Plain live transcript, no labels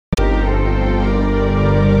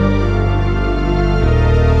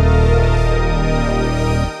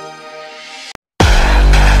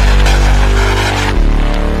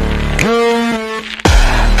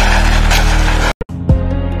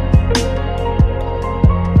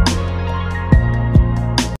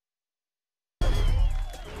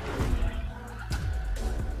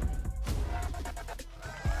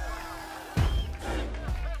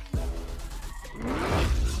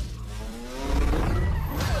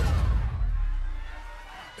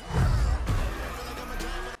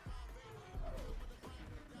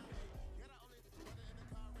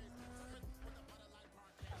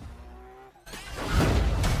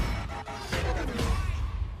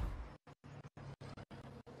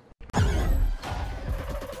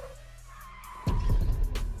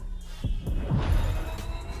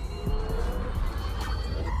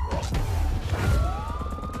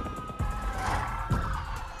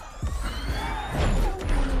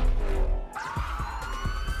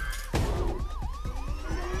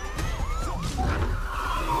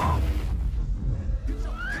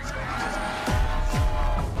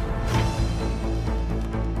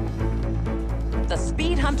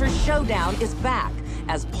showdown is back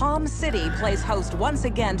as Palm City plays host once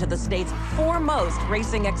again to the state's foremost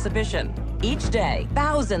racing exhibition. Each day,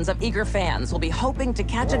 thousands of eager fans will be hoping to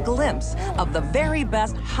catch a glimpse of the very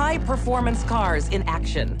best high-performance cars in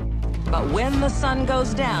action. But when the sun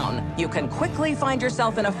goes down, you can quickly find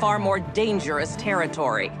yourself in a far more dangerous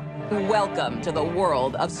territory. Welcome to the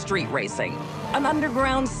world of street racing. An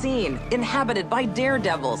underground scene inhabited by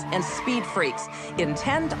daredevils and speed freaks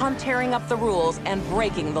intent on tearing up the rules and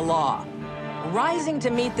breaking the law. Rising to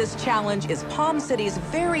meet this challenge is Palm City's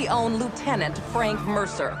very own Lieutenant Frank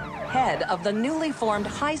Mercer, head of the newly formed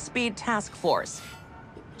high-speed task force.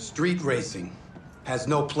 Street racing has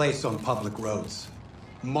no place on public roads.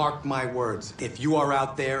 Mark my words, if you are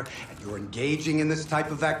out there and you're engaging in this type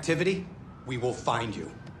of activity, we will find you.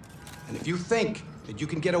 And if you think that you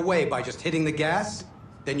can get away by just hitting the gas,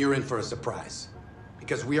 then you're in for a surprise.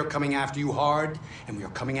 Because we are coming after you hard, and we are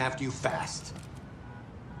coming after you fast.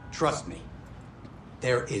 Trust me,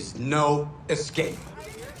 there is no escape.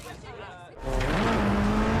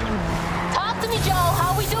 Talk to me, Joe.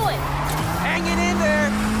 How we doing? Hanging in there.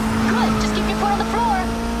 Good. Just keep your foot on the floor.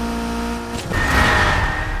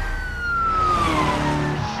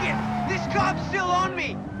 Shit! This cop's still on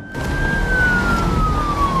me.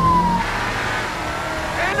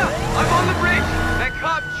 Anna, I'm on the bridge. That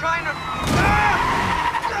cop trying to...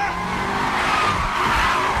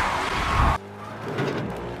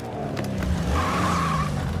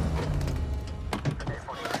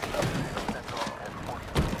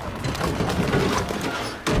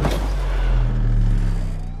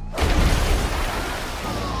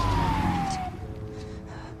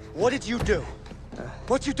 What did you do?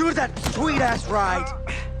 What'd you do to that sweet-ass ride?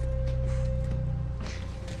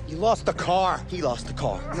 You lost the car. He lost the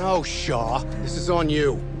car. No, Shaw. This is on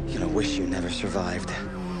you. You're gonna wish you never survived.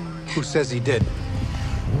 Who says he did?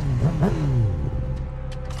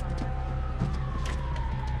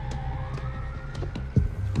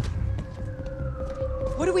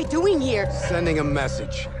 What are we doing here? Sending a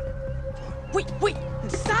message. Wait,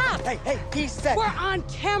 stop! Hey, he said... We're on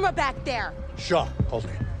camera back there. Shaw, hold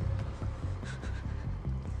it.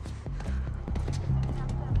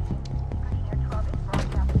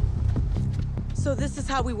 So this is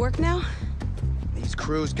how we work now? These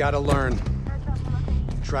crews gotta learn.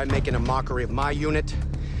 Try making a mockery of my unit,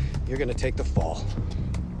 you're gonna take the fall.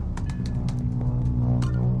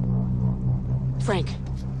 Frank,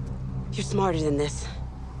 you're smarter than this.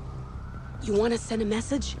 You want to send a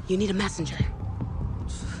message? You need a messenger.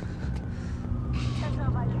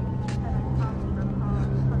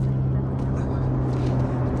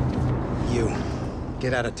 You,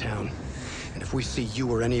 get out of town. And if we see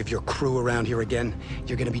you or any of your crew around here again,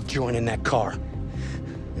 you're gonna be joining that car.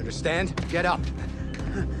 You understand? Get up.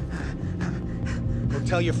 Go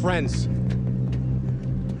tell your friends.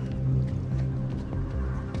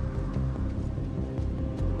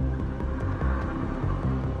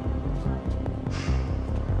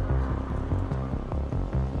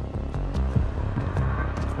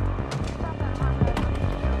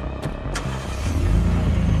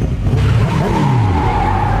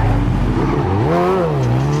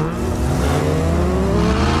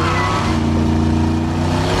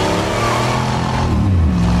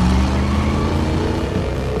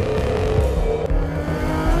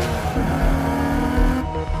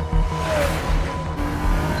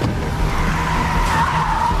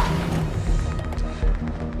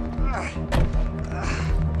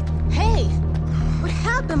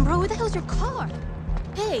 Bro, where the hell's your car?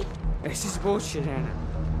 Hey. This is bullshit, Anna.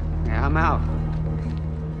 Yeah, I'm out.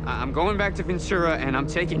 I'm going back to Ventura, and I'm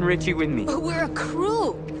taking Richie with me. But we're a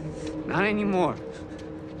crew. Not anymore.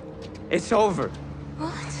 It's over.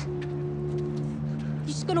 What? You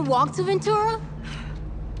just gonna walk to Ventura?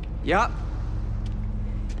 Yup.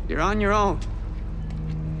 You're on your own.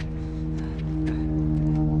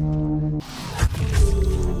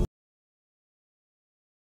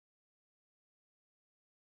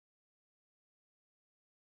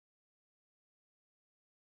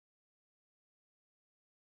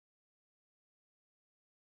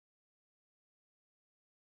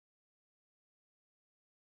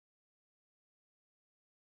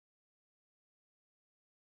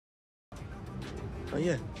 Oh,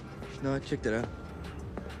 yeah. No, I checked it out.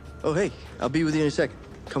 Oh, hey, I'll be with you in a second.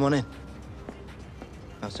 Come on in.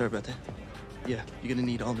 Oh, sorry about that. Yeah, you're gonna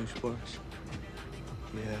need all new sparks.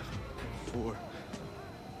 Yeah, 4.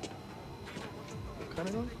 Kind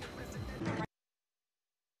of on?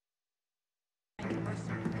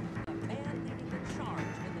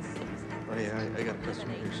 Oh, yeah, I got a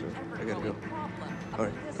customer here, so I gotta go. All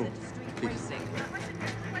right, cool. Peace.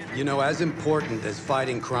 You know, as important as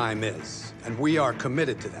fighting crime is, and we are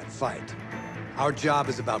committed to that fight, our job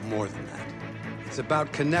is about more than that. It's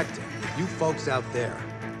about connecting with you folks out there,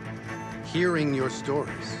 hearing your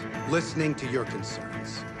stories, listening to your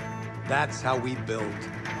concerns. That's how we build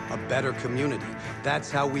a better community.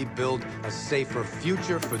 That's how we build a safer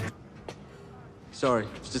future for... Sorry,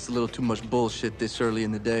 it's just a little too much bullshit this early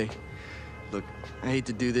in the day. Look, I hate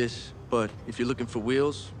to do this, but if you're looking for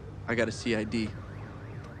wheels, I got a CID.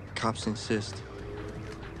 Cops insist.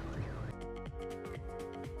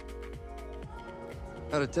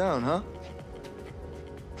 Out of town, huh?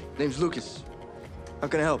 Name's Lucas. How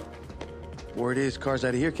can I help? Word is, cars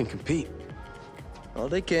out of here can compete. Oh,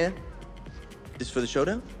 they can. This for the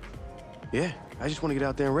showdown? Yeah, I just want to get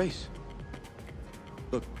out there and race.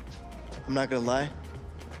 Look, I'm not gonna lie.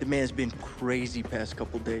 The man's been crazy past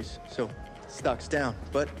couple days, so stock's down.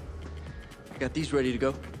 But I got these ready to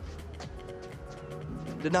go.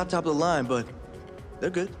 They're not top of the line, but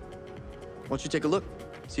they're good. Why don't you take a look,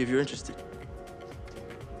 see if you're interested.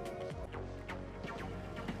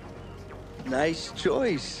 Nice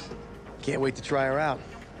choice. Can't wait to try her out.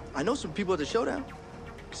 I know some people at the showdown.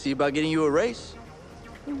 See about getting you a race.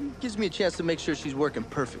 Gives me a chance to make sure she's working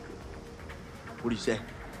perfectly. What do you say?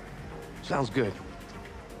 Sounds good.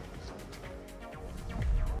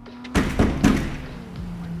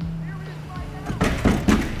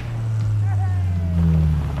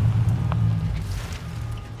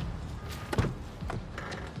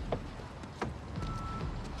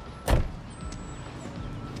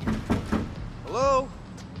 Hello?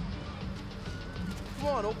 Come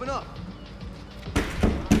on, open up.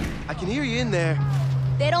 I can hear you in there.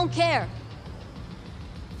 They don't care.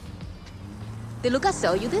 Did Lucas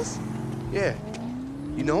sell you this? Yeah.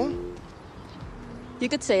 You know him? You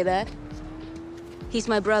could say that. He's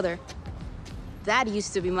my brother. That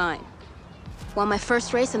used to be mine. Won my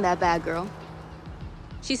first race in that bad girl.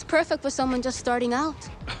 She's perfect for someone just starting out.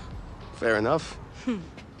 Fair enough.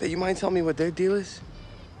 Hey, you mind telling me what their deal is?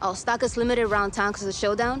 Oh, stock is limited around town because of the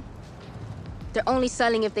showdown. They're only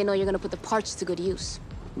selling if they know you're gonna put the parts to good use.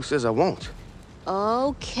 Who says I won't?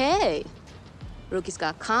 Okay. Rookie's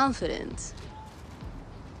got confidence.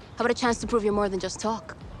 How about a chance to prove you're more than just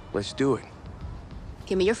talk? Let's do it.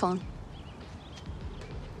 Give me your phone.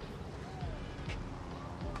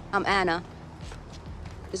 I'm Anna.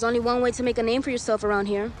 There's only one way to make a name for yourself around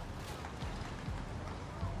here.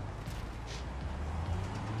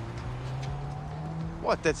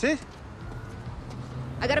 What, that's it?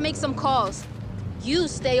 I gotta make some calls. You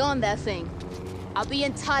stay on that thing. I'll be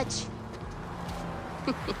in touch.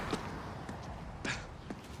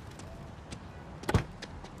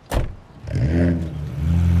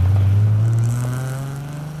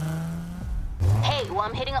 Hey, while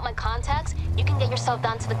I'm hitting up my contacts, you can get yourself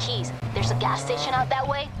down to the Keys. There's a gas station out that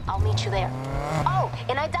way. I'll meet you there. Oh,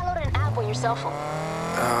 and I downloaded an app on your cell phone.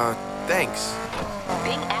 Thanks.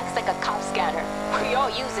 Bing acts like a cop scanner. We all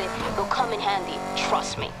use it. It'll come in handy.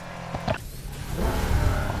 Trust me.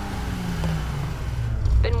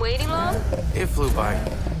 Been waiting long? It flew by.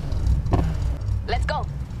 Let's go.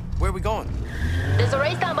 Where are we going? There's a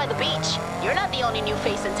race down by the beach. You're not the only new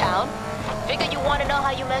face in town. Figure you want to know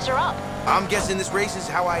how you measure up. I'm guessing this race is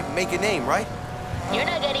how I make a name, right? You're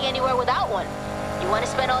not getting anywhere without one. You want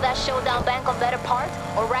to spend all that showdown bank on better parts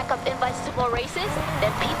or rack up invites to more races?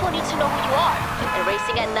 Then people need to know who you are. And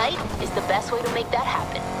racing at night is the best way to make that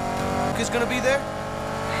happen. Lucas gonna be there?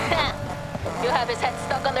 You'll have his head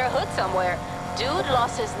stuck under a hood somewhere. Dude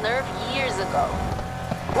lost his nerve years ago.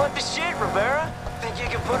 What the shit, Rivera? Think you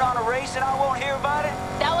can put on a race and I won't hear about it?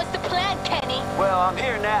 That was the plan, Kenny. Well, I'm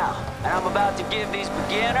here now, and I'm about to give these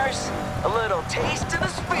beginners a little taste of the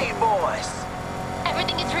Speed Boys.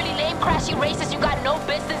 Everything is really lame, crashy races you got no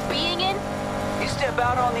business being in? You step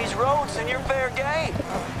out on these roads and you're fair game.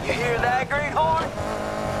 You hear that, Greenhorn?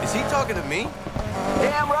 Is he talking to me?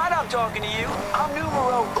 Damn right I'm talking to you. I'm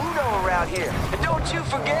numero uno around here, and don't you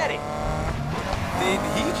forget it. Did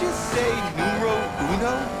he just say numero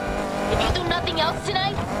uno? If you do nothing else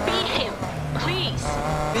tonight, beat him, please.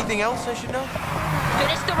 Anything else I should know?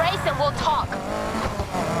 Finish the race and we'll talk.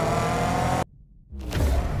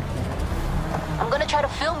 I'm gonna try to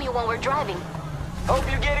film you when we're driving. Hope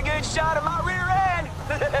you get a good shot of my rear end.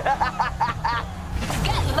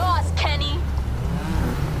 Get lost, Kenny.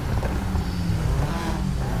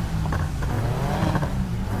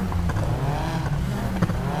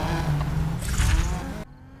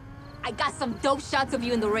 I got some dope shots of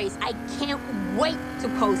you in the race. I can't wait to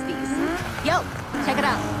post these. Yo, check it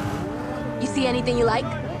out. You see anything you like?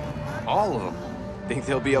 All of them. Think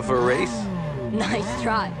they'll be up for a race? Nice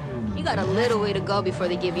try. You got a little way to go before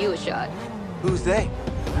they give you a shot. Who's they?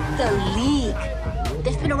 The League.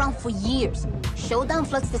 They've been around for years. Showdown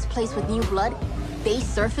floods this place with new blood. They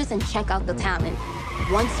surface and check out the talent.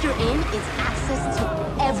 Once you're in, it's access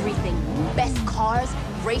to everything. Best cars,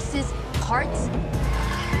 races, parts.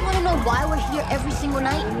 You wanna know why we're here every single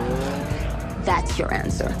night? That's your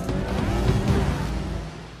answer.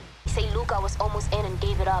 Say Luca was almost in and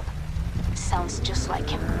gave it up. Sounds just like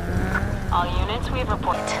him. All units, we have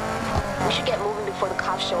report. We should get moving before the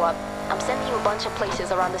cops show up. I'm sending you a bunch of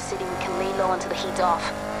places around the city we can lay low until the heat's off.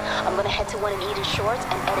 I'm gonna head to one in Eden Shores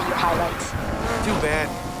and edit your highlights. Too bad.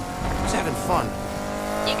 I was having fun.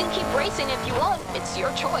 You can keep racing if you want. It's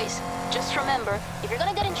your choice. Just remember, if you're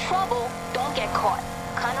gonna get in trouble, don't get caught.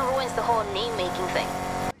 Kinda ruins the whole name-making thing.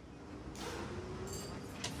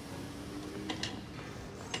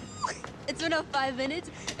 It's been up 5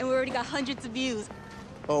 minutes, and we already got hundreds of views.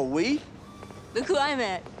 Oh, we? Look who I'm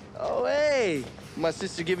at. Oh, hey. My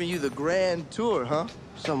sister giving you the grand tour, huh?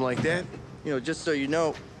 Something like that. You know, just so you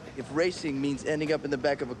know, if racing means ending up in the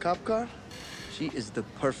back of a cop car, she is the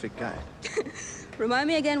perfect guide. Remind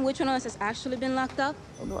me again which one of us has actually been locked up?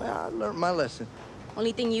 Oh, no, I learned my lesson.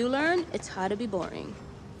 Only thing you learn, it's how to be boring.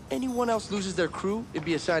 Anyone else loses their crew, it'd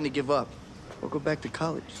be a sign to give up or go back to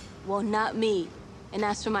college. Well, not me. And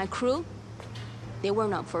as for my crew, they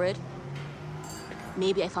weren't up for it.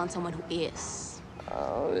 Maybe I found someone who is.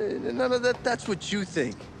 No, that's what you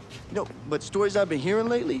think. You know, but stories I've been hearing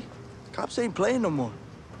lately, cops ain't playing no more.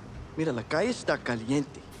 Mira, la calle está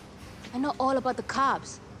caliente. I know all about the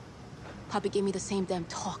cops. Papi gave me the same damn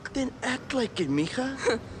talk. Then act like it,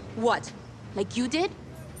 mija. What? Like you did?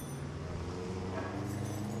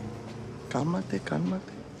 Cálmate, cálmate.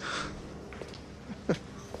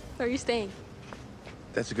 Where are you staying?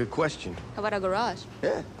 That's a good question. How about a garage?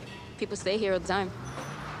 Yeah. People stay here all the time.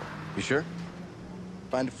 You sure?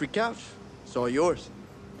 Find a free couch. It's all yours.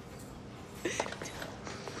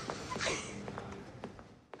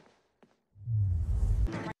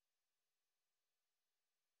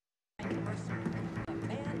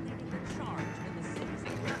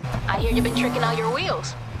 I hear you've been tricking out your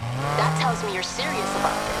wheels. That tells me you're serious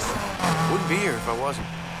about this. Wouldn't be here if I wasn't.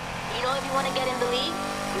 You know, if you want to get in the league,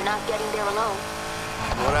 you're not getting there alone.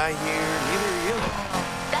 What I hear, neither are you.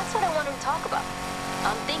 That's what I wanted to talk about.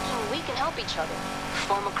 I'm thinking we can help each other.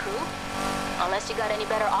 Form a crew. Unless you got any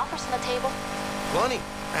better offers on the table. Plenty,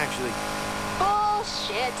 actually.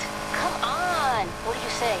 Bullshit. Come on. What do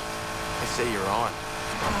you say? I say you're on.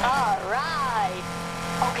 All right.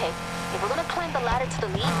 Okay, if we're gonna climb the ladder to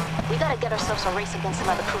the league, we gotta get ourselves a race against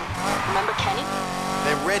another crew. Remember Kenny?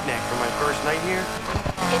 That redneck from my first night here?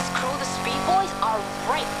 His crew, the Speed Boys, are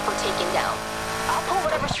ripe for taking down. I'll pull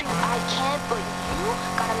whatever strings I can, but you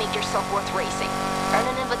gotta make yourself worth racing. Earn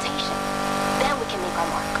an invitation. Then we can make our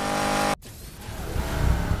mark.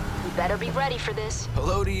 We better be ready for this.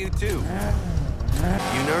 Hello to you, too.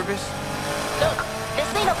 You nervous? Look, this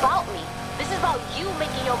ain't about me. This is about you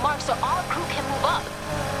making your mark so our crew can move up.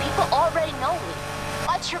 People already know me.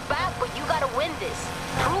 Watch your back, but you gotta win this.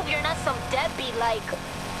 Prove you're not some deadbeat like...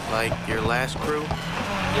 Like your last crew?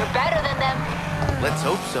 You're better than them. Let's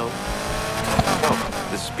hope so. Oh,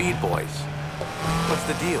 the Speed Boys. What's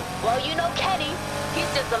the deal? Well, you know Kenny. He's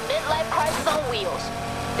just a midlife crisis on wheels.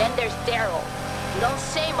 Then there's Daryl. You don't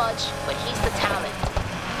say much, but he's the talent.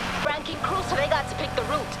 Ranking crew, so they got to pick the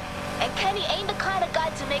route. And Kenny ain't the kind of guy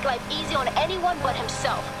to make life easy on anyone but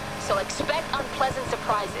himself. So expect unpleasant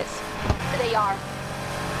surprises. They are.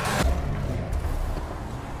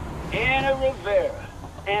 Anna Rivera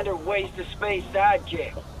and her waste of space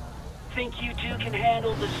sidekick. Think you two can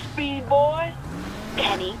handle the Speed Boys?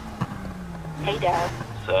 Kenny. Hey, Dad.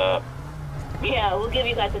 What's up? Yeah, we'll give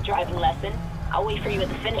you guys a driving lesson. I'll wait for you at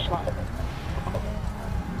the finish line.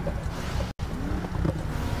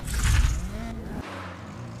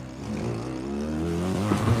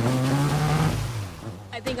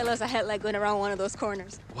 I think I lost a headlight going around one of those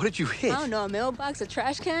corners. What did you hit? I don't know, a mailbox, a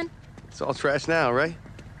trash can? It's all trash now, right?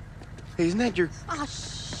 Hey, isn't that your... Ah,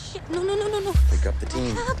 shit. No. Pick up the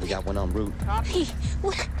team. We got one en route. Hey,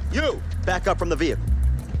 what? You! Back up from the vehicle.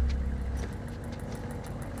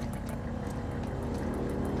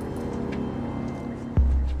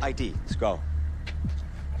 ID, let's go.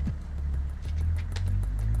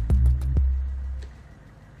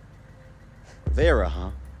 Vera, huh?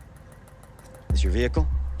 This your vehicle?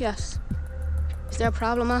 Yes. Is there a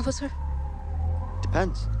problem, officer?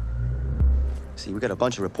 Depends. See, we got a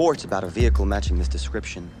bunch of reports about a vehicle matching this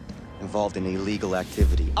description involved in illegal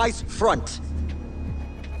activity. Ice front!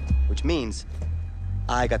 Which means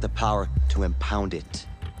I got the power to impound it.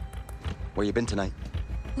 Where you been tonight?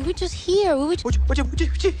 We were just here. What you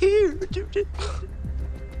here?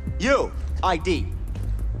 You, ID.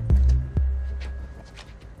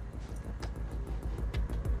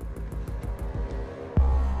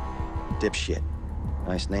 Dipshit.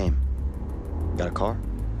 Nice name. Got a car?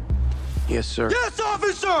 Yes, sir. Yes,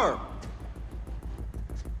 officer!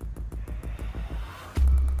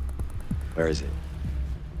 Where is it?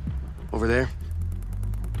 Over there.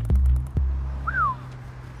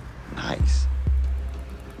 Nice.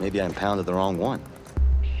 Maybe I impounded the wrong one.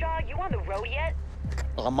 Shaw, you on the road yet?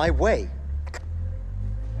 On my way.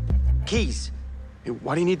 Keys. Hey,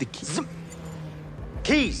 why do you need the keys?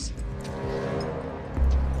 Keys!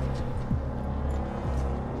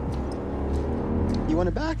 You want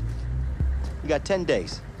it back? You got 10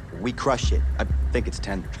 days. We crush it. I think it's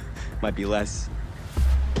 10. Might be less.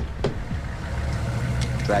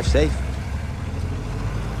 Drive safe.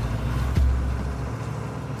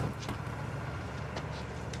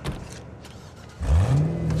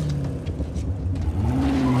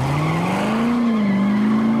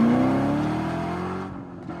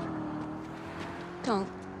 Don't.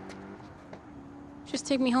 Just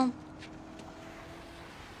take me home.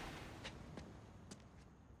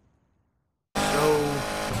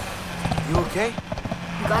 You okay?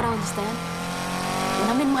 You gotta understand. When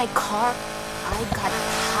I'm in my car, I got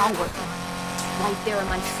power. It's right there at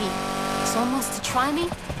my feet. Someone wants to try me?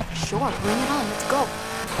 Sure, bring it on, let's go.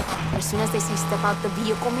 But as soon as they say step out the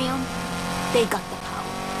vehicle, ma'am, they got the power.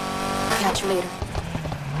 Catch you later.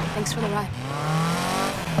 Thanks for the ride.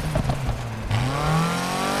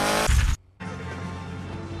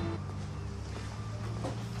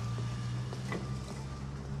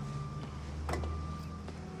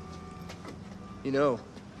 You know,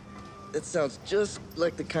 that sounds just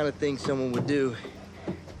like the kind of thing someone would do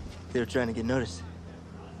if they were trying to get noticed.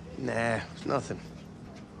 Nah, it's nothing.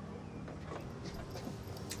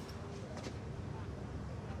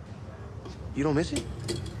 You don't miss it?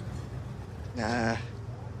 Nah.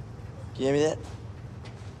 Can you hand me that?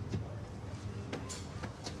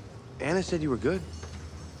 Anna said you were good.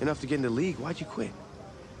 Enough to get in the league. Why'd you quit?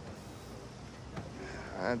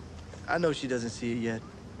 I know she doesn't see it yet.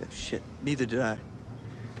 Shit, neither did I.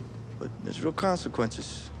 But there's real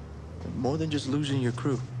consequences. More than just losing your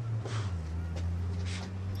crew.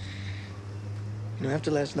 You know, after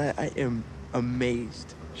last night, I am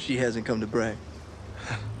amazed she hasn't come to brag.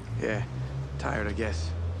 Yeah, tired, I guess.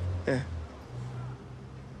 Yeah.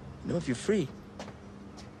 You know, if you're free,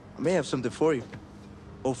 I may have something for you.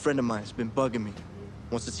 Old friend of mine's been bugging me.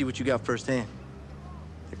 Wants to see what you got firsthand.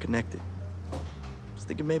 They're connected. Just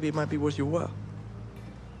thinking maybe it might be worth your while.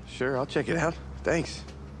 Sure, I'll check it out. Thanks.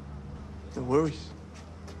 No worries.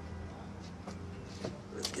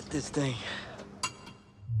 Let's get this thing.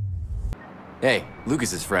 Hey,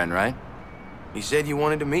 Lucas's friend, right? He said you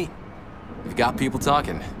wanted to meet. You've got people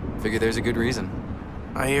talking. Figure there's a good reason.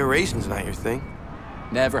 I hear racing's not your thing.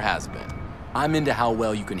 Never has been. I'm into how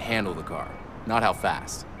well you can handle the car, not how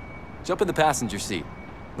fast. Jump in the passenger seat.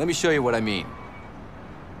 Let me show you what I mean.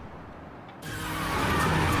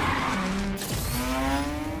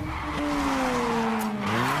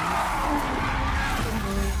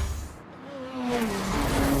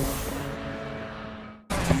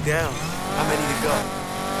 Down. How many to go?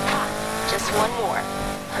 Just one more.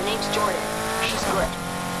 Her name's Jordan. She's good.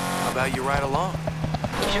 How about you ride along?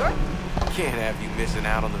 You sure? Can't have you missing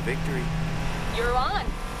out on the victory. You're on.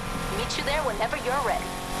 Meet you there whenever you're ready.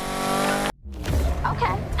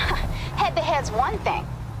 Okay. Head-to-head's one thing.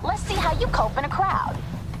 Let's see how you cope in a crowd.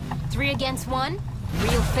 3 against 1?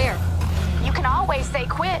 Real fair. You can always say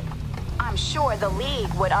quit. I'm sure the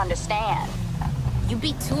league would understand. You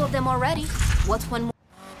beat 2 of them already. What's one more?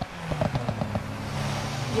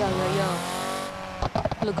 Yo.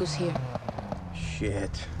 Look who's here.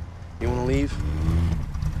 Shit. You wanna leave?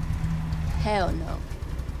 Hell no.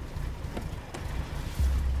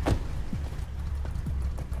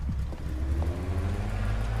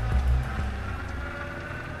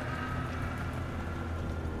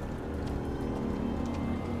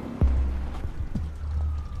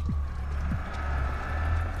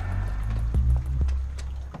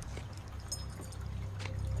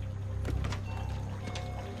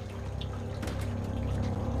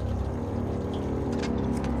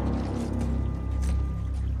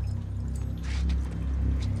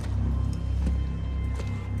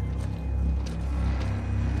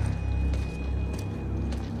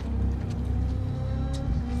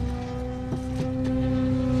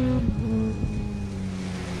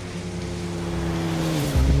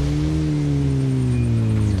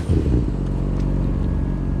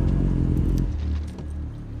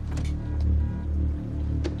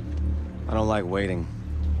 I don't like waiting.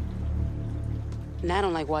 And I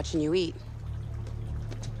don't like watching you eat.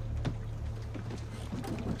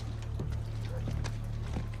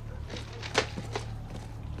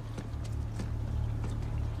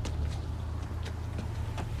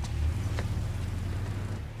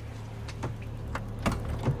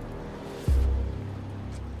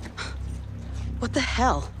 What the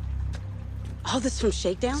hell? All this from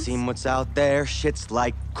shakedowns? Seen what's out there? Shit's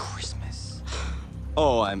like Christmas.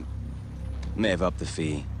 Oh, I may have upped the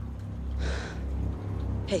fee.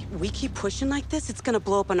 Hey, we keep pushing like this, it's gonna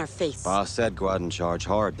blow up on our face. Boss said go out and charge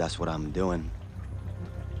hard. That's what I'm doing.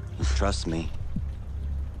 He trusts me.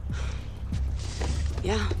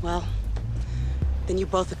 Yeah, well, then you're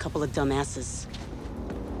both a couple of dumbasses.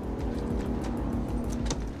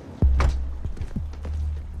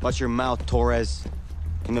 Watch your mouth, Torres.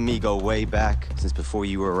 Him and me go way back, since before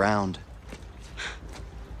you were around.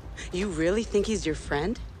 You really think he's your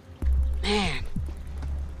friend? Man,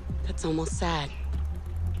 that's almost sad.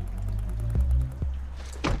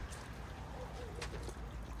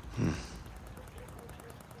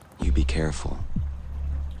 You be careful.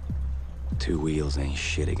 2 wheels ain't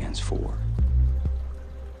shit against 4.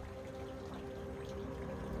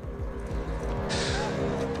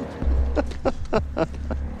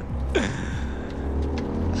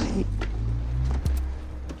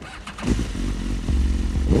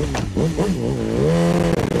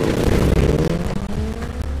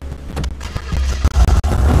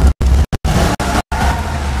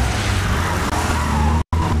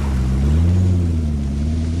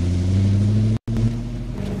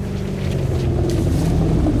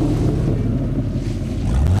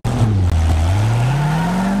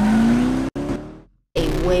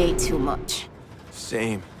 Way too much.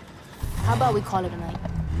 Same. How about we call it a night?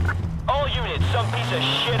 All units, some piece of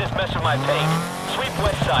shit has messed with my paint. Sweep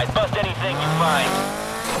west side, bust anything you find.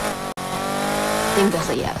 Think that's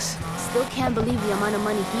a yes. Still can't believe the amount of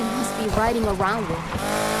money he must be riding around with.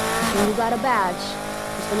 When you got a badge,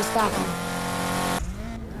 who's gonna stop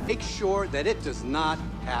him? Make sure that it does not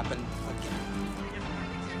happen again.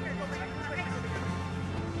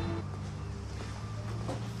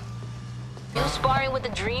 You sparring with the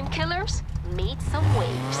Dream Killers? Made some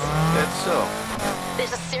waves. That's so.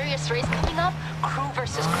 There's a serious race coming up, crew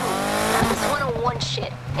versus crew. Not this one-on-one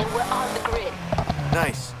shit, and we're on the grid.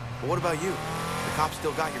 Nice. But what about you? The cops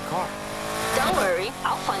still got your car. Don't worry,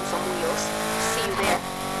 I'll find some wheels. See you there.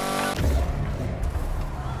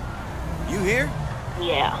 You here?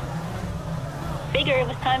 Yeah. Figure it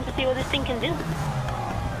was time to see what this thing can do.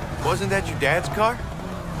 Wasn't that your dad's car?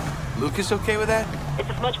 Lucas okay with that? It's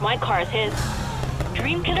as much my car as his.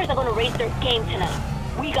 Dream Killers are gonna raise their game tonight.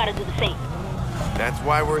 We gotta do the same. That's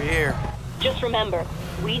why we're here. Just remember,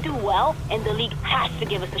 we do well, and the league has to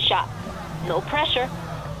give us a shot. No pressure.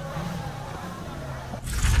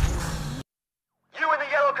 You in the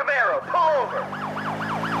yellow Camaro, pull over!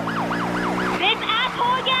 This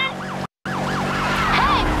asshole again?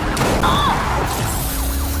 Hey! Oh!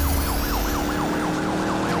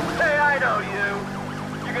 Hey, I know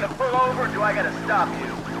you. You gonna pull over, or do I gotta stop you?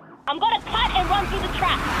 I'm gonna cut and run through the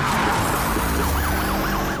trap.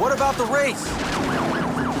 What about the race?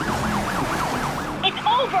 It's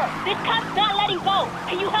over! This cop's not letting go!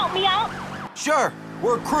 Can you help me out? Sure,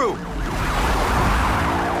 we're a crew.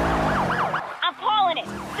 I'm calling it!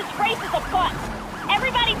 This race is a bust!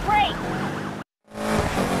 Everybody break!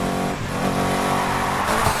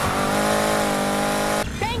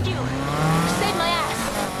 Thank you! Saved my ass!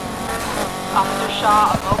 Officer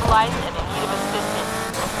Shaw immobilized and in need of assistance.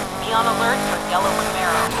 Be on alert for yellow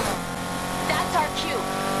Camaro. That's our cue.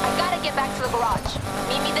 I gotta get back to the garage.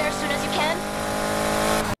 Meet me there as soon as you can.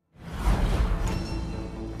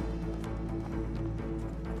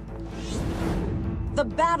 The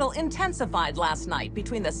battle intensified last night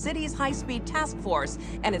between the city's high-speed task force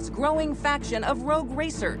and its growing faction of rogue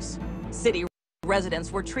racers. City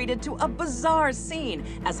residents were treated to a bizarre scene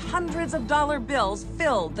as hundreds of dollar bills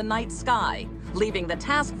filled the night sky, leaving the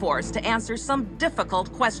task force to answer some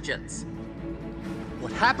difficult questions.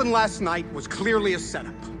 What happened last night was clearly a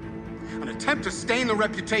setup. An attempt to stain the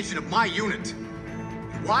reputation of my unit.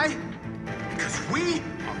 Why? Because we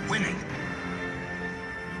are winning.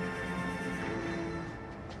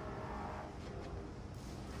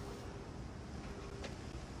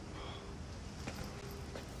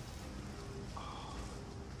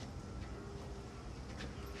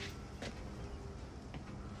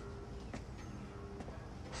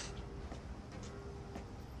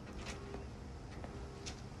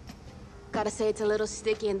 Gotta say it's a little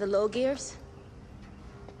sticky in the low gears.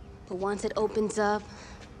 But once it opens up,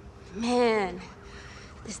 man,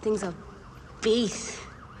 this thing's a beast.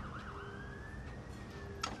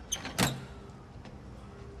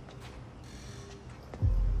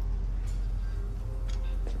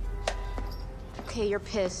 Okay, you're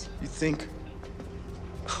pissed. You think?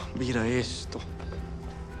 Mira esto.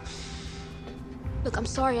 Look, I'm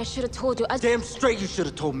sorry, I should have told you. Damn straight you should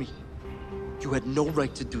have told me. You had no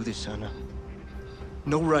right to do this, Anna.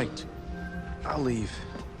 No right. I'll leave.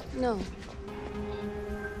 No.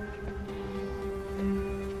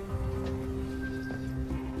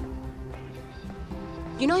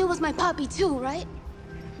 You know he was my puppy too, right?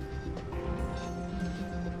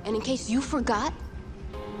 And in case you forgot,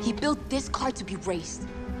 he built this car to be raced.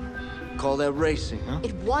 Call that racing, huh?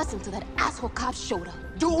 It was until that asshole cop showed up.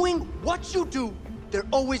 Doing what you do, they're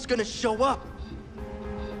always gonna show up.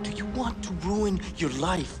 Do you want to ruin your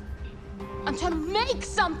life? I'm trying to make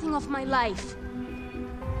something of my life.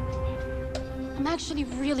 I'm actually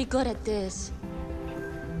really good at this.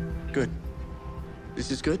 Good. This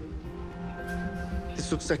is good?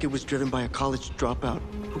 This looks like it was driven by a college dropout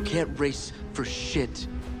who can't race for shit.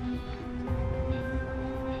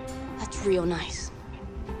 That's real nice.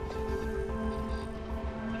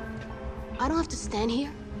 I don't have to stand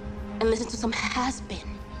here and listen to some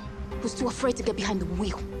has-been who's too afraid to get behind the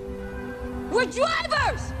wheel. We're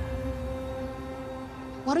drivers!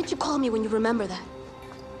 Why don't you call me when you remember that?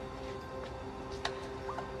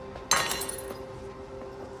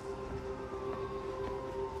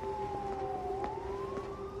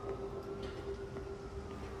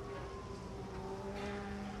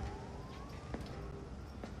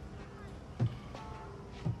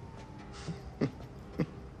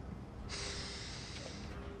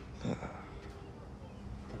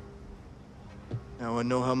 Now I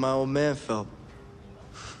know how my old man felt.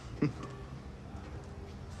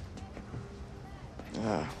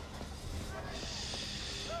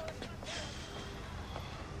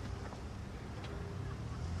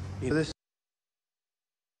 This?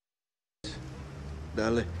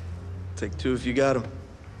 Dale. Take two if you got them.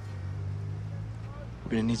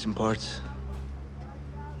 We're gonna need some parts.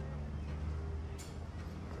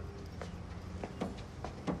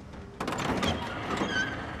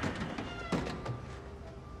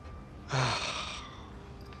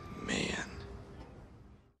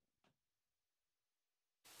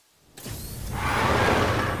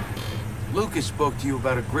 Lucas spoke to you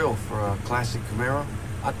about a grill for a classic Camaro?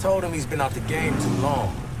 I told him he's been out the game too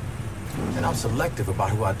long. And I'm selective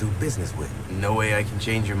about who I do business with. No way I can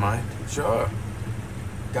change your mind? Sure.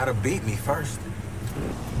 Gotta beat me first.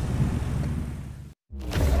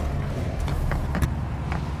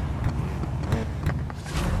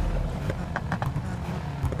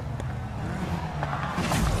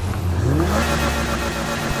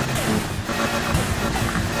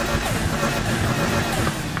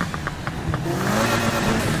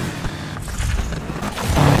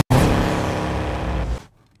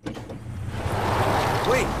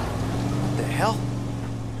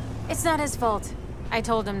 It's not his fault. I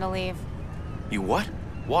told him to leave. You what?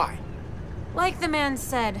 Why? Like the man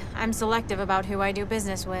said, I'm selective about who I do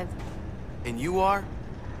business with. And you are?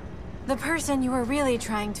 The person you were really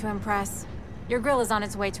trying to impress. Your grill is on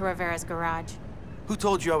its way to Rivera's garage. Who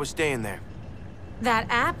told you I was staying there? That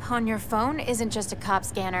app on your phone isn't just a cop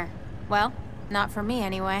scanner. Well, not for me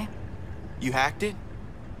anyway. You hacked it?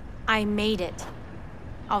 I made it.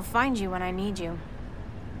 I'll find you when I need you.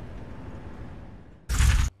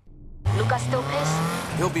 Lucas still pissed?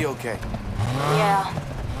 He'll be okay. Yeah.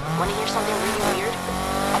 Wanna hear something really weird?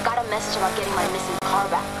 I got a message about getting my missing car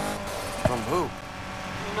back. From who?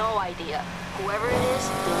 No idea. Whoever it is,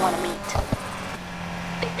 they want to meet.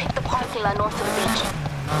 They picked the parking lot north of the beach.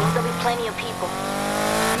 Means there'll be plenty of people.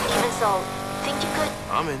 Even so, think you could?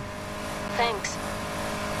 I'm in. Thanks.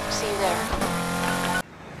 See you there.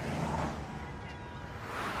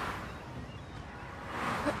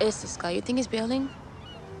 Where is this guy? You think he's bailing?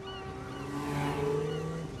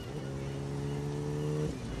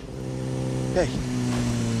 Hey.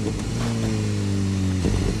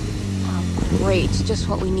 Oh, great. Just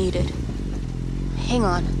what we needed. Hang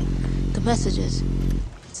on. The messages.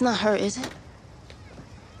 It's not her, is it?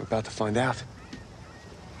 We're about to find out.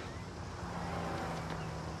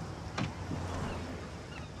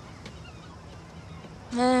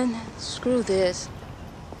 Man, screw this.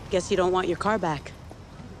 Guess you don't want your car back.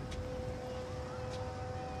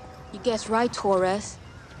 You guessed right, Torres.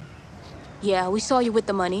 Yeah, we saw you with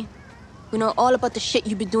the money. We know all about the shit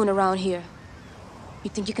you've been doing around here. You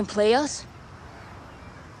think you can play us?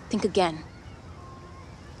 Think again.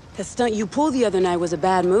 The stunt you pulled the other night was a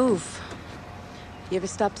bad move. You ever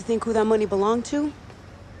stop to think who that money belonged to?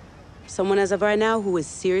 Someone as of right now who is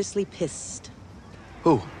seriously pissed.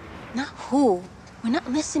 Who? Not who. We're not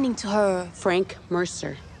listening to her. Frank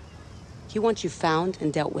Mercer. He wants you found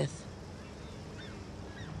and dealt with.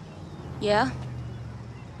 Yeah?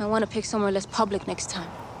 I want to pick somewhere less public next time.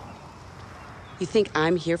 You think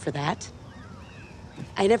I'm here for that?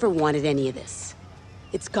 I never wanted any of this.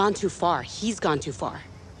 It's gone too far. He's gone too far.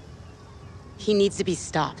 He needs to be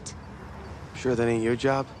stopped. Sure that ain't your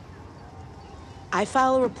job? I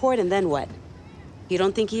file a report and then what? You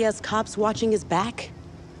don't think he has cops watching his back?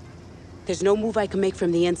 There's no move I can make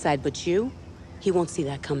from the inside, but he won't see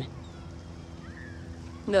that coming.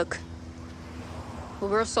 Look, we're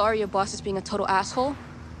real sorry your boss is being a total asshole,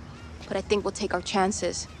 but I think we'll take our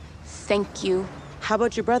chances. Thank you. How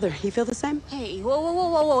about your brother? He feel the same? Hey,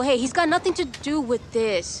 whoa. Hey, he's got nothing to do with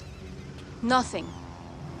this. Nothing.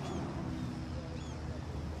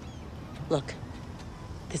 Look,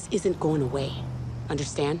 this isn't going away.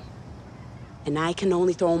 Understand? And I can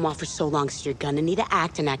only throw him off for so long, so you're gonna need to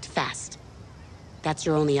act and act fast. That's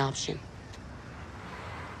your only option.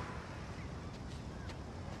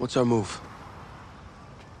 What's our move?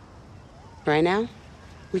 Right now,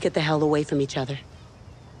 we get the hell away from each other.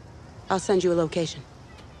 I'll send you a location.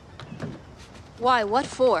 Why? What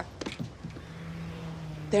for?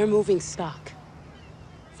 They're moving stock.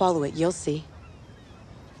 Follow it, you'll see.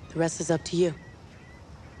 The rest is up to you.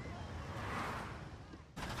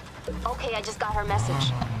 Okay, I just got her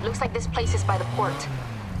message. Looks like this place is by the port.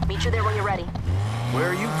 Meet you there when you're ready. Where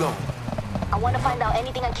are you going? I want to find out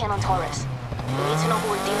anything I can on Torres. We need to know who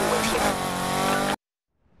we're dealing with here.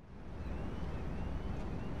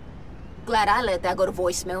 Glad I let that go to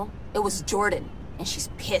voicemail. It was Jordan, and she's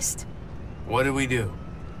pissed. What did we do?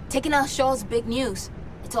 Taking out Shaw's big news.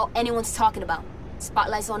 It's all anyone's talking about.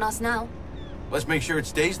 Spotlight's on us now. Let's make sure it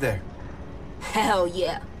stays there. Hell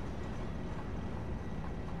yeah.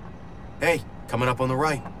 Hey, coming up on the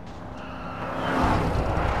right.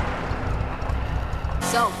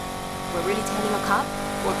 So, we're really tailing a cop?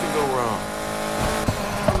 What could go wrong?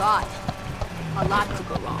 A lot. A lot could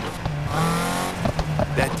go wrong.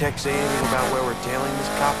 That text say anything about where we're tailing this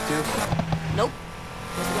cop to? Nope.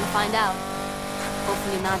 Guess we're gonna find out.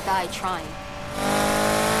 Hopefully not die trying.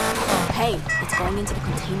 Hey, it's going into the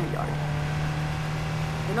container yard.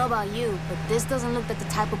 I don't know about you, but this doesn't look like the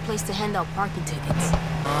type of place to hand out parking tickets.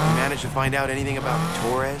 You managed to find out anything about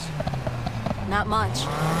Torres? Not much.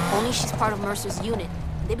 Only she's part of Mercer's unit.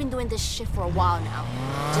 They've been doing this shit for a while now.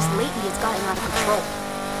 Just lately, it's gotten out of control.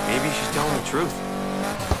 Maybe she's telling the truth.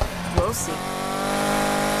 We'll see.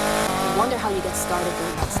 I wonder how you get started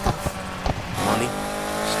doing that stuff. Money?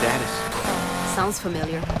 Status? Sounds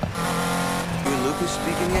familiar. You and Lucas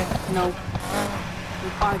speaking yet? No.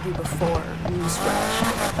 We've argued before, newsflash.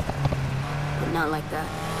 But not like that.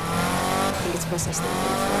 I think it's best I stay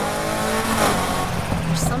away from it.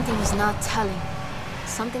 There's something he's not telling.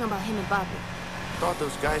 Something about him and Bobby. Thought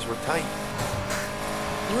those guys were tight.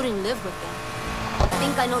 You didn't live with them. I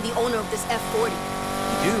think I know the owner of this F-40.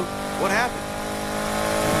 You do? What happened?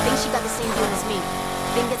 I think she got the same deal as me.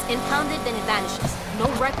 Thing gets impounded, then it vanishes. No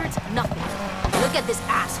records, nothing. Look at this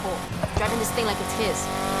asshole. Driving this thing like it's his.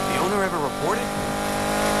 The owner ever reported?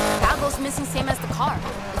 That goes missing same as the car.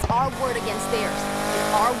 It's our word against theirs.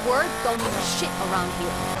 And our word don't mean shit around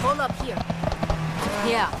here. Hold up here.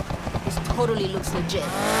 Yeah, this totally looks legit.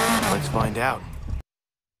 Let's find out.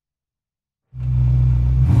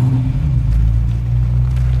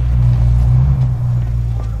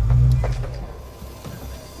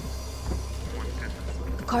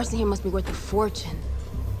 The cars in here must be worth a fortune.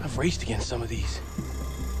 I've raced against some of these.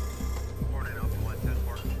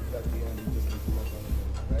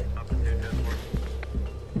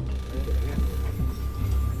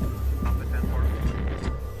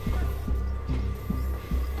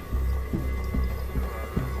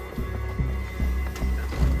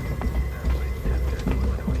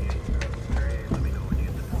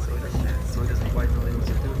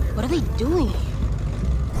 What are they doing here?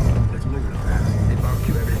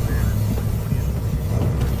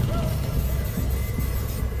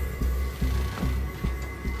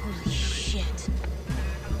 Holy shit.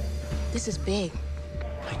 This is big.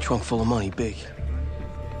 A trunk full of money, big.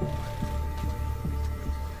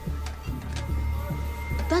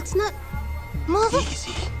 That's not... Mother...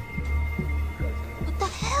 Easy. What the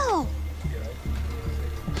hell?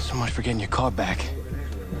 So much for getting your car back.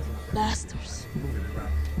 Bastards.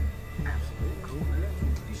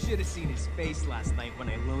 You should have seen his face last night when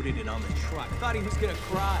I loaded it on the truck. Thought he was gonna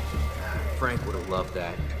cry. Frank would have loved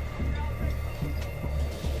that.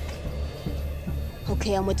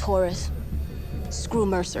 Okay, I'm with Torres. Screw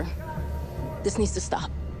Mercer. This needs to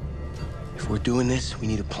stop. If we're doing this, we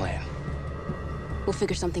need a plan. We'll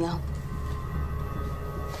figure something out.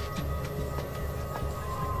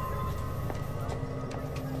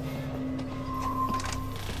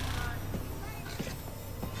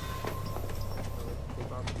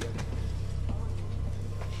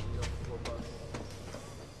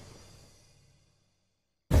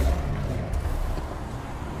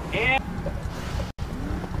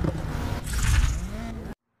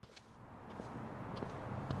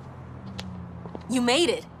 You made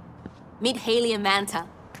it. Meet Haley and Manta.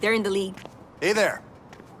 They're in the league. Hey there.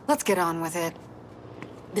 Let's get on with it.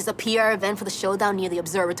 There's a PR event for the showdown near the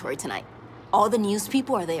observatory tonight. All the news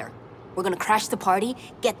people are there. We're gonna crash the party,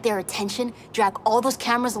 get their attention, drag all those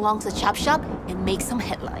cameras along to the chop shop, and make some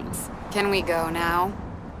headlines. Can we go now?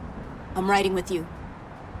 I'm riding with you.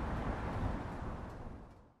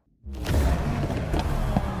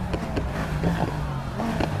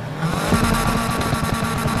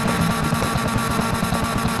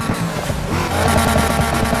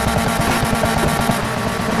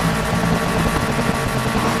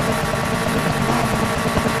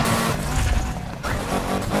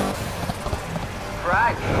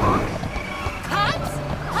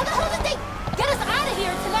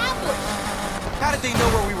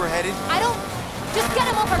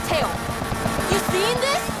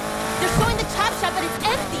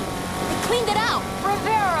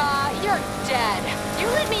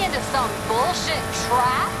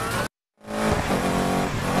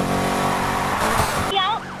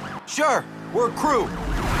 Sure, we're a crew.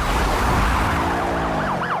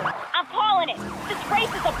 I'm calling it. This race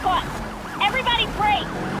is a bust. Everybody break.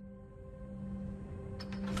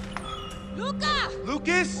 Luca!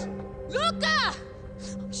 Lucas? Luca!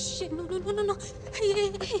 Shit, no. Hey.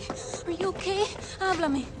 Are you okay?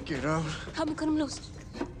 Háblame. Get out. Help me cut him loose.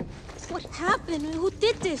 What happened? Who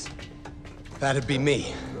did this? That'd be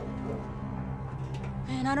me.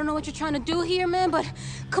 Man, I don't know what you're trying to do here, man, but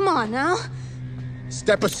come on now.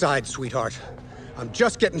 Step aside, sweetheart. I'm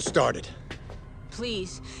just getting started.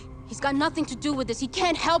 Please. He's got nothing to do with this. He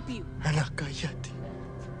can't help you.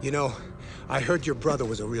 You know, I heard your brother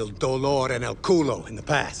was a real dolor en el culo in the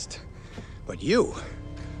past. But you...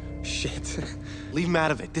 shit. Leave him out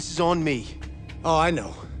of it. This is on me. Oh, I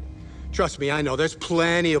know. Trust me, I know. There's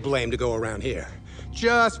plenty of blame to go around here.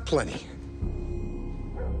 Just plenty.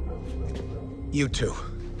 You two.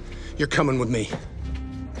 You're coming with me.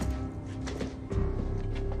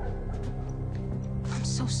 I'm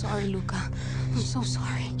so sorry, Luca. I'm so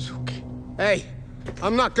sorry. It's okay. Hey,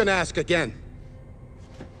 I'm not gonna ask again.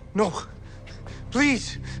 No.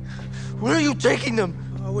 Please. Where are you taking them?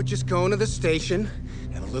 Oh, we're just going to the station,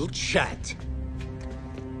 have a little chat.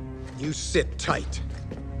 You sit tight.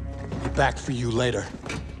 Be back for you later.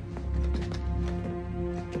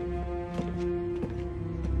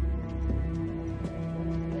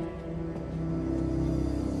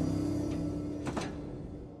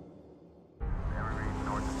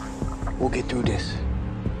 We'll get through this.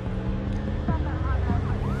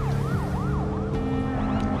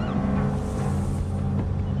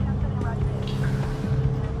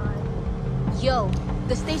 Yo,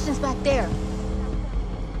 the station's back there.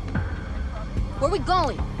 Where we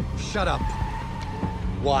going? Shut up.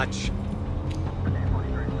 Watch.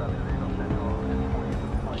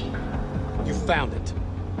 You found it.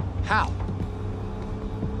 How?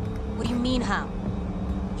 What do you mean, how?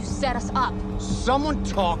 You set us up. Someone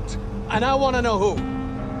talked, and I want to know who.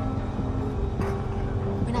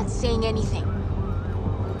 We're not saying anything.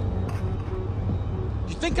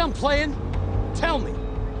 You think I'm playing? Tell me.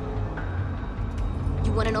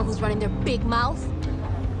 You want to know who's running their big mouth?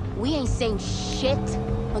 We ain't saying shit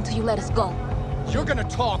until you let us go. You're gonna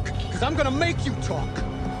talk, because I'm gonna make you talk.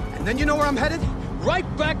 And then you know where I'm headed? Right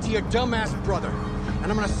back to your dumbass brother.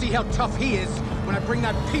 And I'm gonna see how tough he is when I bring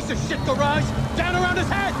that piece of shit garage down around his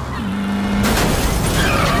head!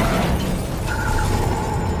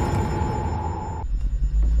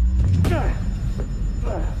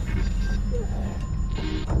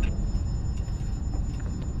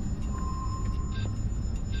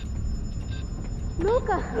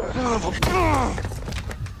 Luca!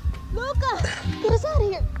 Luca! Get us out of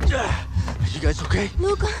here! You guys okay?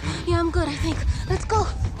 Luca? Yeah, I'm good, I think. Let's go.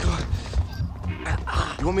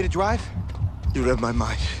 You want me to drive? You read my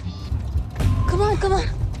mind. Come on.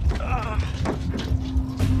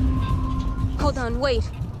 Hold on, wait.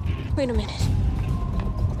 Wait a minute.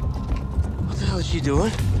 What the hell is she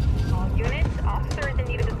doing? All units, officer is in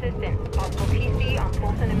need of assistance. Possible PC on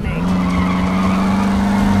Fulton and May.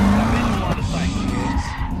 Visual on the site.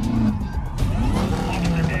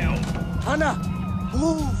 Officer down. Hannah,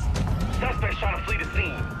 move! Suspect trying to flee the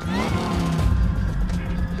scene.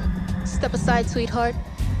 Step aside, sweetheart.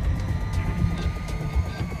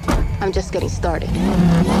 I'm just getting started. Here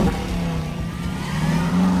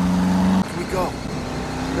we go.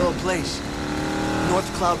 Know a place.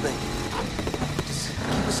 North Cloud Bank. Just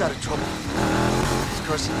keep us out of trouble. This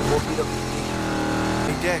car seemed more beat up than me.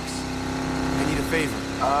 Hey, Dex. I need a favor.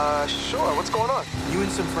 Sure. What's going on? You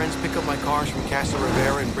and some friends pick up my cars from Casa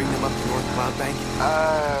Rivera and bring them up to North Cloud Bank?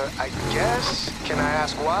 I guess. Can I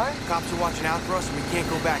ask why? Cops are watching out for us and we can't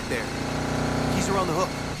go back there. He's her on the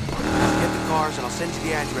hook. Get the cars and I'll send you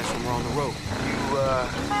the address when we're on the road.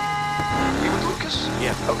 You with Lucas?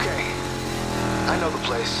 Yeah. Okay. I know the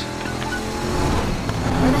place.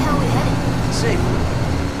 Where the hell are we headed? Safe.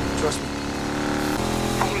 Trust me.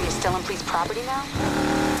 I hear you're still on police property now?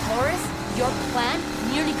 Taurus, your plan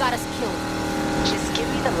nearly got us killed. Just give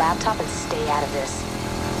me the laptop and stay out of this.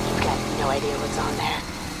 You've got no idea what's on there.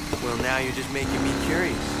 Well, now you're just making me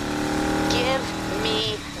curious. Give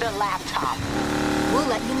me the laptop. We'll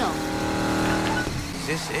let you know. Is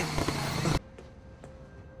this it?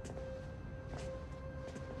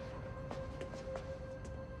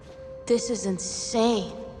 This is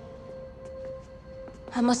insane.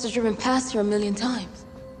 I must have driven past here 1,000,000 times.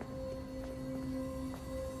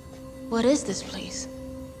 What is this place?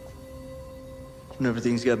 Whenever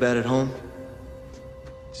things got bad at home,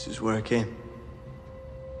 this is where I came.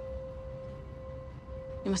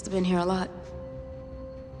 You must have been here a lot.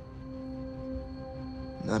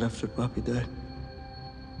 Not after Papi died.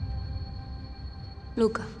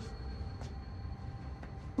 Luca,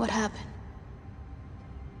 what happened?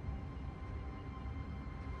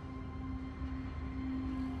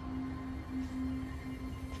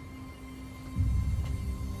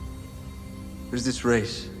 There's this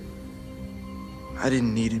race. I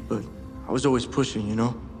didn't need it, but I was always pushing, you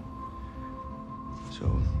know?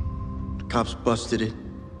 So, the cops busted it,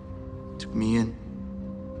 took me in.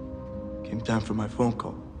 Came time for my phone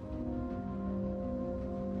call.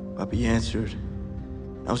 Papi answered.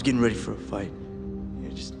 I was getting ready for a fight. Yeah,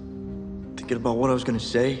 just thinking about what I was gonna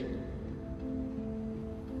say.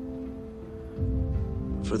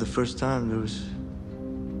 For the first time, there was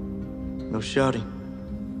no shouting.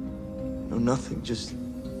 No nothing, just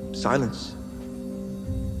silence.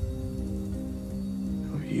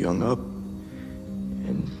 He hung up,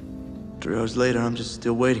 and 3 hours later, I'm just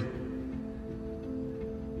still waiting.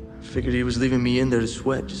 I figured he was leaving me in there to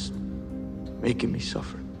sweat, just making me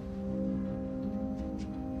suffer.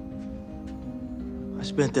 I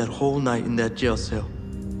spent that whole night in that jail cell,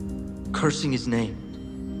 cursing his name,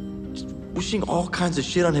 just wishing all kinds of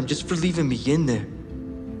shit on him just for leaving me in there.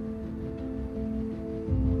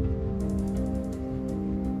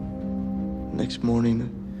 Next morning,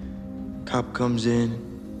 the cop comes in,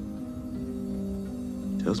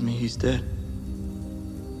 tells me he's dead.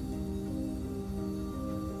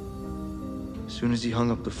 As soon as he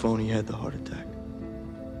hung up the phone, he had the heart attack.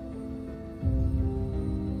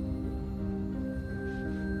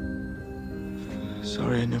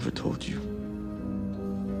 Sorry I never told you.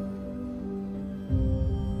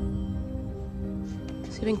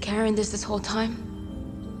 So you've been carrying this whole time?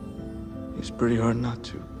 It's pretty hard not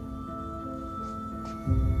to.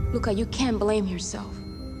 Luca, you can't blame yourself.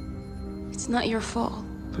 It's not your fault.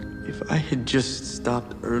 But if I had just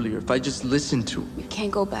stopped earlier, if I just listened to... You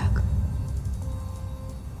can't go back.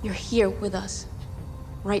 You're here with us.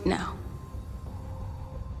 Right now.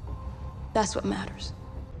 That's what matters.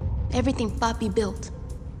 Everything Papi built.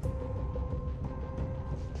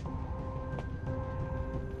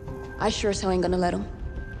 I sure as hell ain't gonna let him.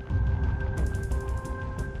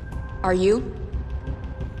 Are you?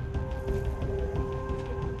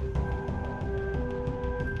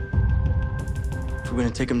 If we're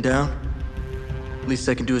gonna take him down, least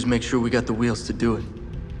I can do is make sure we got the wheels to do it.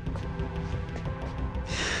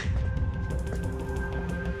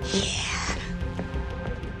 Yeah.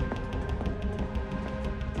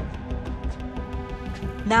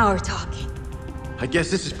 Now we're talking. I guess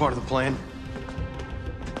this is part of the plan.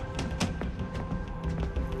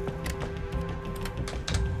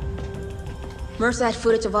 Mercer had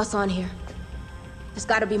footage of us on here. There's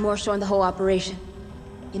gotta be more showing the whole operation.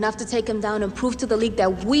 Enough to take him down and prove to the League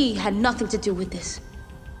that we had nothing to do with this.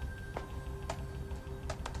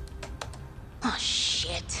 Oh,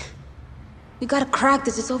 shit. We gotta crack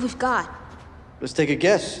this, it's all we've got. Let's take a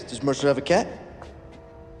guess. Does Mercer have a cat?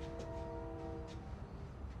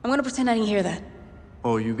 I'm gonna pretend I didn't hear that.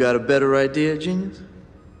 Oh, you got a better idea, genius?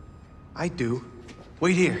 I do.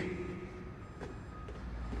 Wait here.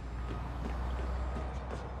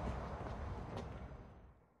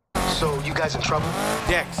 So, you guys in trouble?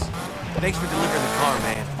 Dex, thanks for delivering the car,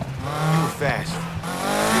 man. You were fast.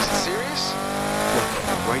 Is it serious?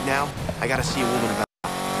 Look, right now, I gotta see a woman about it.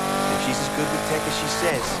 If she's as good with tech as she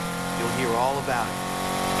says, you'll hear all about it.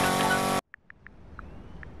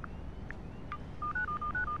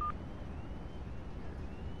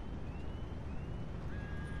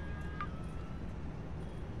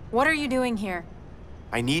 What are you doing here?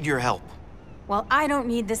 I need your help. Well, I don't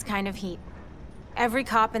need this kind of heat. Every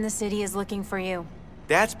cop in the city is looking for you.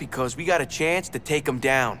 That's because we got a chance to take him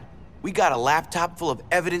down. We got a laptop full of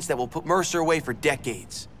evidence that will put Mercer away for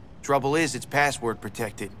decades. Trouble is, it's password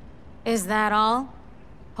protected. Is that all?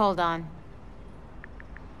 Hold on.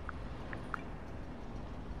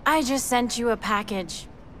 I just sent you a package.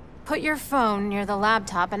 Put your phone near the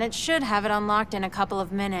laptop and it should have it unlocked in a couple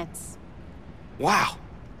of minutes. Wow.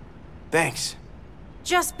 Thanks.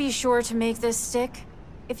 Just be sure to make this stick.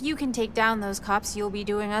 If you can take down those cops, you'll be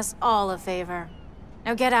doing us all a favor.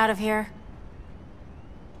 Now get out of here.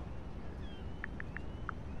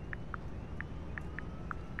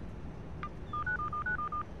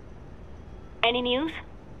 Any news?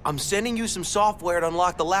 I'm sending you some software to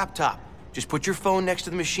unlock the laptop. Just put your phone next to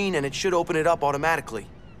the machine and it should open it up automatically.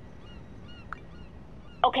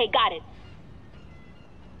 Okay, got it.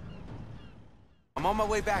 I'm on my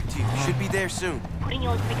way back to you. Should be there soon. Putting you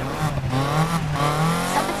on speaker.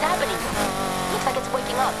 Something's happening. Looks like it's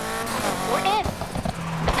waking up. We're in.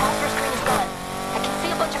 The password screen is gone. I can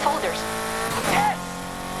see a bunch of folders. Yes!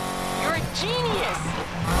 You're a genius!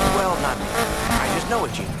 Well, not me. I just know a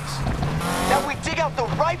genius. Now we dig out the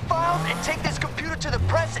right files and take this computer to the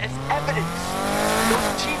press as evidence. Those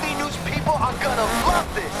TV news people are gonna love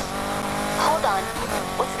this. Hold on.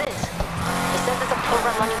 What's this? It says there's a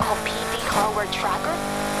program running called PD Hardware Tracker.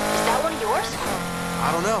 Is that one of yours?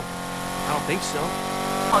 I don't know. I don't think so.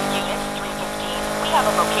 On Unit 315, we have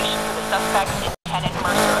a location for the suspect's Lieutenant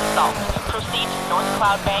Mercer assault. Proceed to North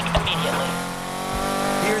Cloud Bank immediately.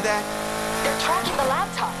 Hear that? They're tracking the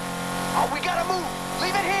laptop. Oh, we gotta move.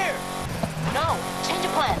 Leave it here. No, change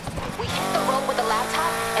of plan. We hit the road with the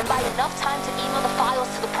laptop and buy enough time to email the files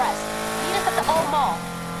to the press. Meet us at the old mall.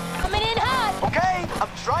 Coming in hot. Okay,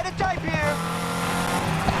 I'm trying to type here.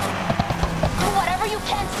 Do whatever you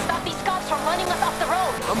can to stop these cops from running us off the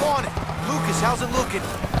road. I'm on it. Lucas, how's it looking?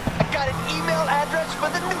 I got an email address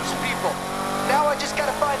for the news people. Now I just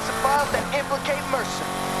gotta find some files that implicate Mercer.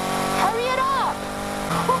 Hurry it up!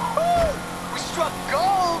 Woohoo! We struck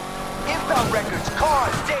gold! Inbound records,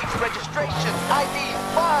 cars, dates, registrations, IDs,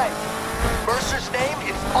 fines. Mercer's name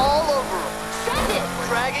is all over them. Send it!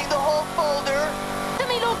 Dragging the whole folder. To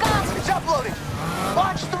me, Lucas! It's uploading.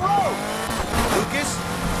 Watch the road. Lucas?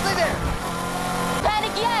 Stay there.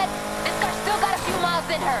 Panic yet! This car's still got a few miles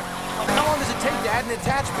in her. How long does it take to add an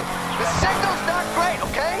attachment? The signal's not great,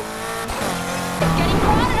 okay? It's getting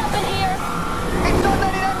crowded up in here. It's on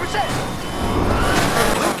 99%.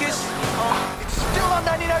 Lucas! It's still on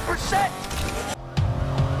 99%.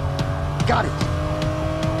 Got it.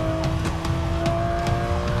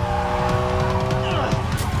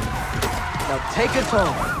 Now take us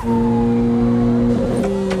home.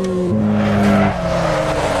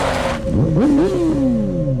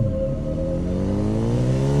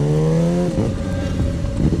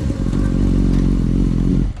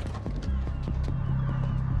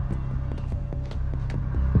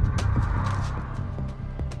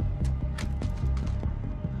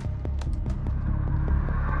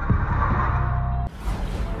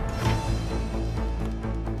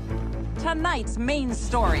 Tonight's main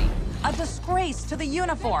story, a disgrace to the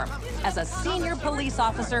uniform as a senior police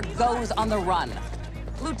officer goes on the run.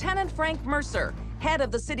 Lieutenant Frank Mercer, head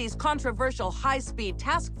of the city's controversial high-speed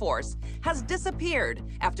task force, has disappeared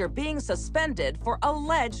after being suspended for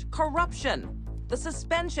alleged corruption. The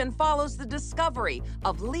suspension follows the discovery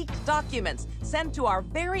of leaked documents sent to our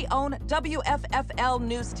very own WFFL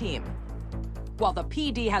news team. While the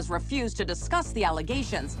PD has refused to discuss the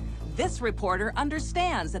allegations, this reporter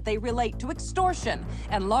understands that they relate to extortion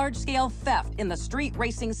and large-scale theft in the street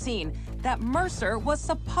racing scene that Mercer was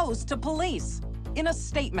supposed to police. In a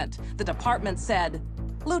statement, the department said,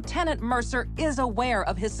 Lieutenant Mercer is aware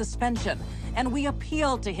of his suspension, and we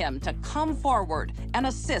appeal to him to come forward and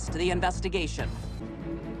assist the investigation.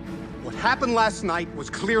 What happened last night was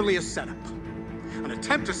clearly a setup. An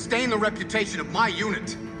attempt to stain the reputation of my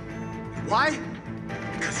unit. Why?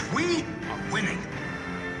 Because we are winning.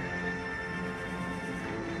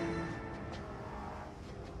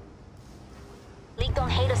 League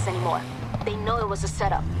don't hate us anymore. They know it was a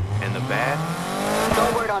setup. And the bad? No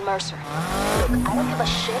word on Mercer. Look, I don't give a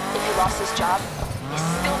shit if he lost his job. He's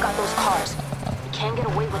still got those cars. He can't get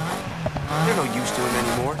away with them. They're no use to him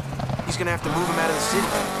anymore. He's gonna have to move him out of the city.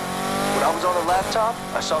 When I was on the laptop,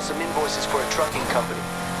 I saw some invoices for a trucking company.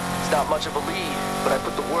 It's not much of a lead, but I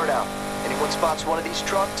put the word out. Anyone spots one of these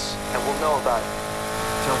trucks, and we'll know about it.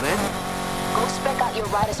 Till then? Go spec out your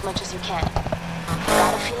ride as much as you can.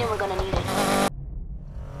 Got a feeling we're gonna need it.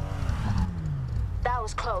 That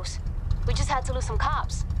was close. We just had to lose some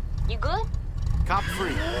cops. You good? Cop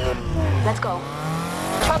free. Let's go.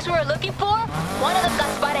 Trucks we were looking for? One of them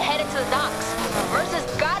got spotted headed to the docks. Mercer's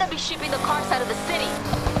gotta be shipping the cars out of the city.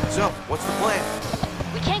 So, what's the plan?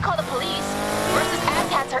 We can't call the police. Mercer's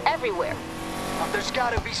asshats are everywhere. There's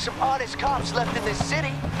gotta be some honest cops left in this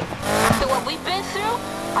city. After what we've been through,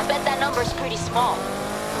 I bet that number's pretty small.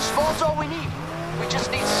 Small's all we need. We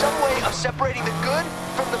just need some way of separating the good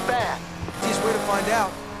from the bad. Easiest way to find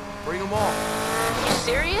out. Bring them all. You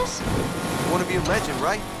serious? You want to be a legend,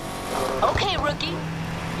 right? Okay, rookie.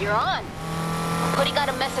 You're on. I'm putting out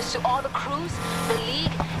a message to all the crews, the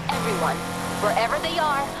league, everyone. Wherever they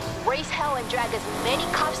are, raise hell and drag as many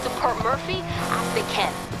cops to Port Murphy as they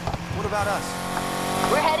can. What about us?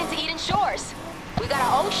 We're heading to Eden Shores. We got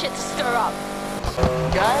our own shit to stir up.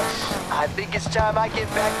 Guys, I think it's time I get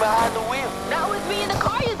back behind the wheel. Not with me in the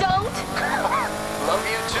car, you don't. Love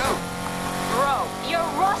you too. Bro, you're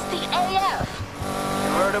rusty AF. You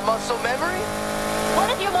heard of muscle memory? What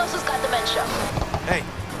if your muscles got dementia? Hey,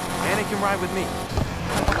 Annie can ride with me.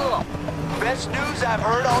 Cool. Best news I've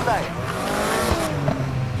heard all night.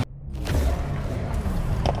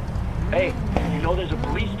 Hey, you know there's a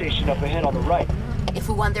police station up ahead on the right. If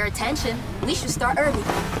we want their attention, we should start early.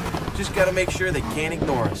 Just gotta make sure they can't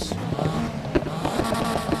ignore us.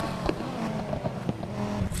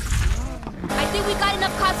 I think we got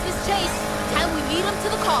enough cops for this chase. Time we lead them to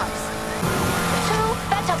the cars.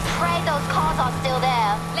 Better pray those cars are still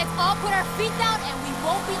there. Let's all put our feet down and we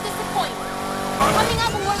won't be disappointed. Coming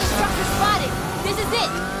up on where the structure's spotted. This is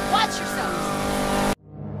it. Watch yourselves.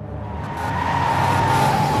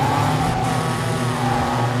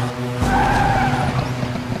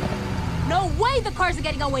 No way the cars are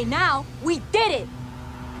getting away now. We did it.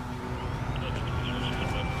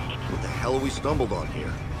 What the hell have we stumbled on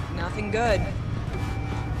here? Nothing good.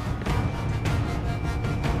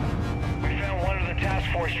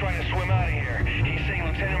 Task force trying to swim out of here. He's saying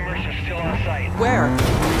Lieutenant Mercer's still on site. Where?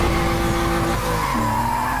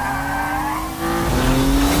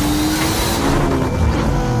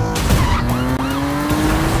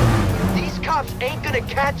 These cops ain't gonna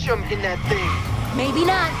catch him in that thing. Maybe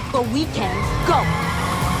not, but we can. Go.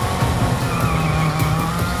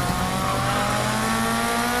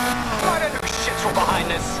 What other shits were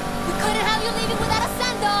behind this? We couldn't have you leaving without a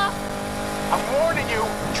send-off. I'm warning you,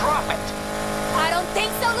 drop it. I don't think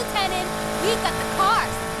so, Lieutenant. We got the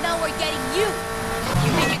cars. Now we're getting you. You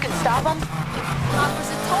think you can stop them?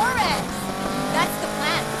 Officer Torres. That's the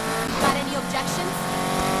plan. Got any objections?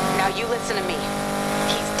 Now you listen to me.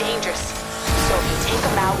 He's dangerous. So if you take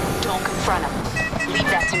him out, don't confront him. Leave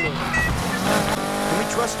that to me. Can we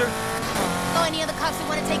trust her? Know any other cops who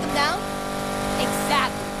want to take him down?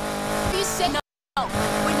 Exactly. You said no.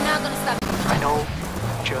 We're not gonna stop. I know.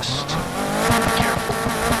 Just careful.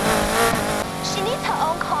 She needs her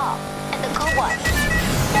own car, and the good one.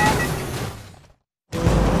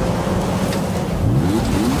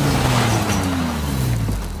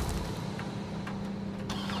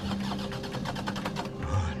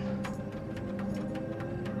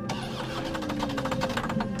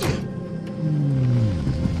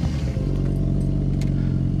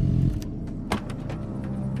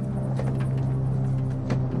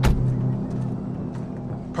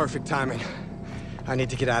 Perfect timing. I need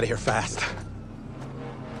to get out of here fast.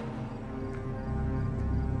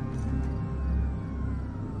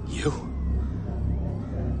 You?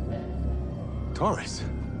 Torres?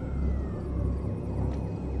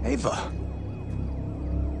 Ava?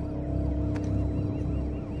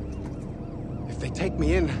 If they take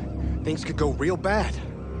me in, things could go real bad.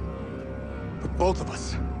 For both of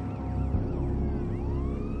us.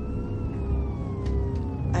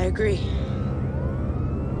 I agree.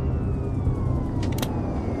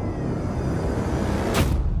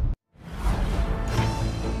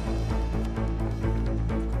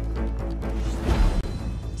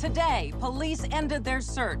 Today, police ended their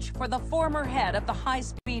search for the former head of the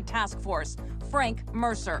high-speed task force, Frank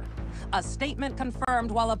Mercer. A statement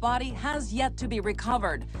confirmed while a body has yet to be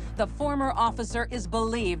recovered. The former officer is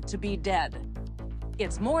believed to be dead.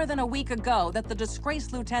 It's more than a week ago that the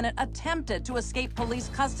disgraced lieutenant attempted to escape police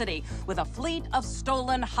custody with a fleet of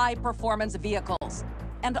stolen high-performance vehicles.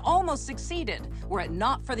 And almost succeeded, were it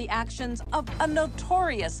not for the actions of a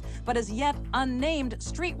notorious but as yet unnamed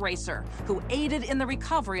street racer who aided in the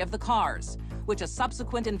recovery of the cars, which a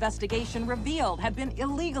subsequent investigation revealed had been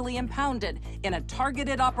illegally impounded in a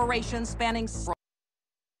targeted operation spanning several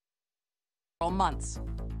months.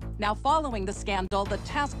 Now, following the scandal, the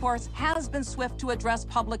task force has been swift to address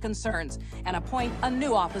public concerns and appoint a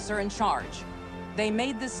new officer in charge. They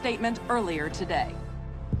made this statement earlier today.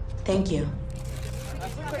 Thank you.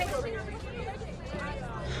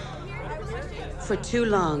 For too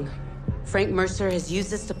long, Frank Mercer has used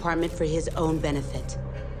this department for his own benefit.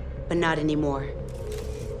 But not anymore.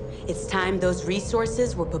 It's time those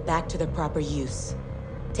resources were put back to their proper use,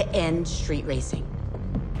 to end street racing.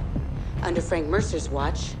 Under Frank Mercer's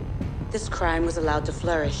watch, this crime was allowed to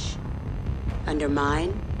flourish. Under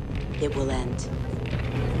mine, it will end.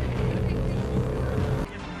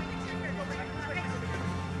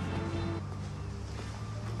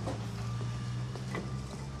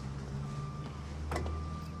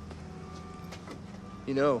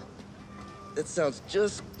 You know, that sounds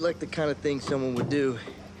just like the kind of thing someone would do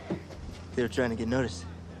if they were trying to get noticed.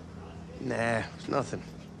 Nah, it's nothing.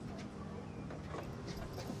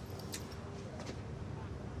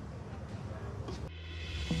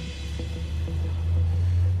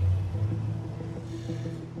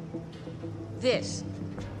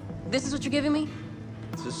 This is what you're giving me?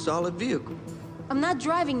 It's a solid vehicle. I'm not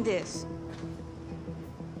driving this.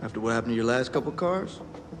 After what happened to your last couple cars,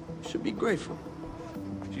 you should be grateful.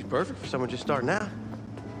 She's perfect for someone just starting out.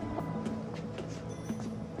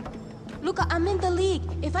 Luca, I'm in the league.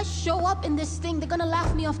 If I show up in this thing, they're gonna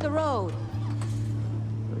laugh me off the road.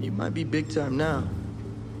 You might be big time now.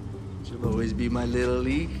 You'll always be my little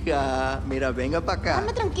hija. Mira, venga pa' acá.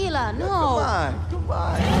 Dame tranquila, no. Come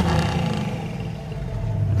on.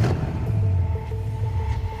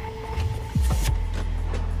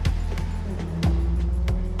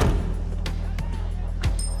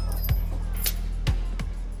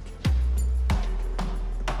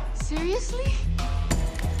 Seriously?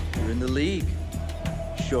 You're in the league.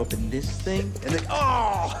 Show up in this thing, and then,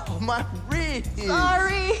 oh, my wrist!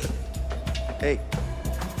 Sorry! Hey,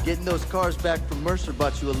 getting those cars back from Mercer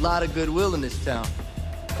bought you a lot of goodwill in this town.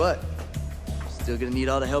 But, still gonna need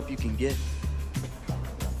all the help you can get.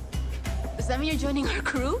 Does that mean you're joining our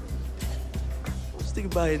crew? I was thinking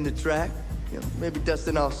about hitting the track. You know, maybe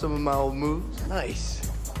dusting off some of my old moves. Nice.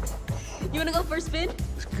 You wanna go for a spin?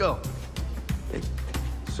 Let's go. Hey,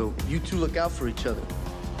 so you two look out for each other.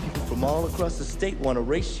 People from all across the state want to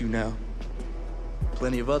race you now.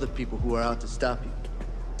 Plenty of other people who are out to stop you.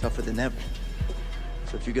 Tougher than ever.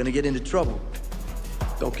 So if you're gonna get into trouble,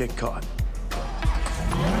 don't get caught.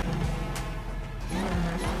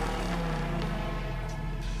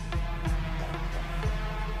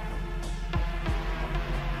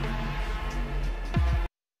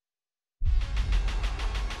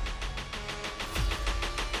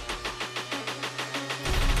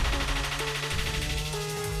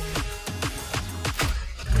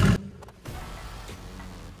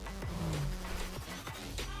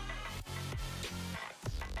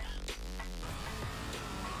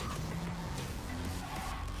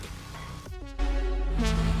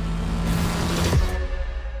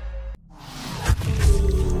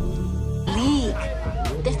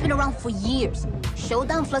 For years.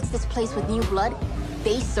 Showdown floods this place with new blood.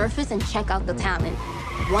 They surface and check out the talent.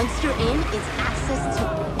 Once you're in, it's access to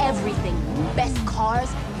everything. Best cars,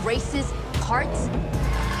 races, carts.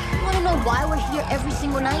 You wanna know why we're here every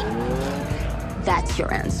single night? That's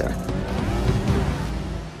your answer.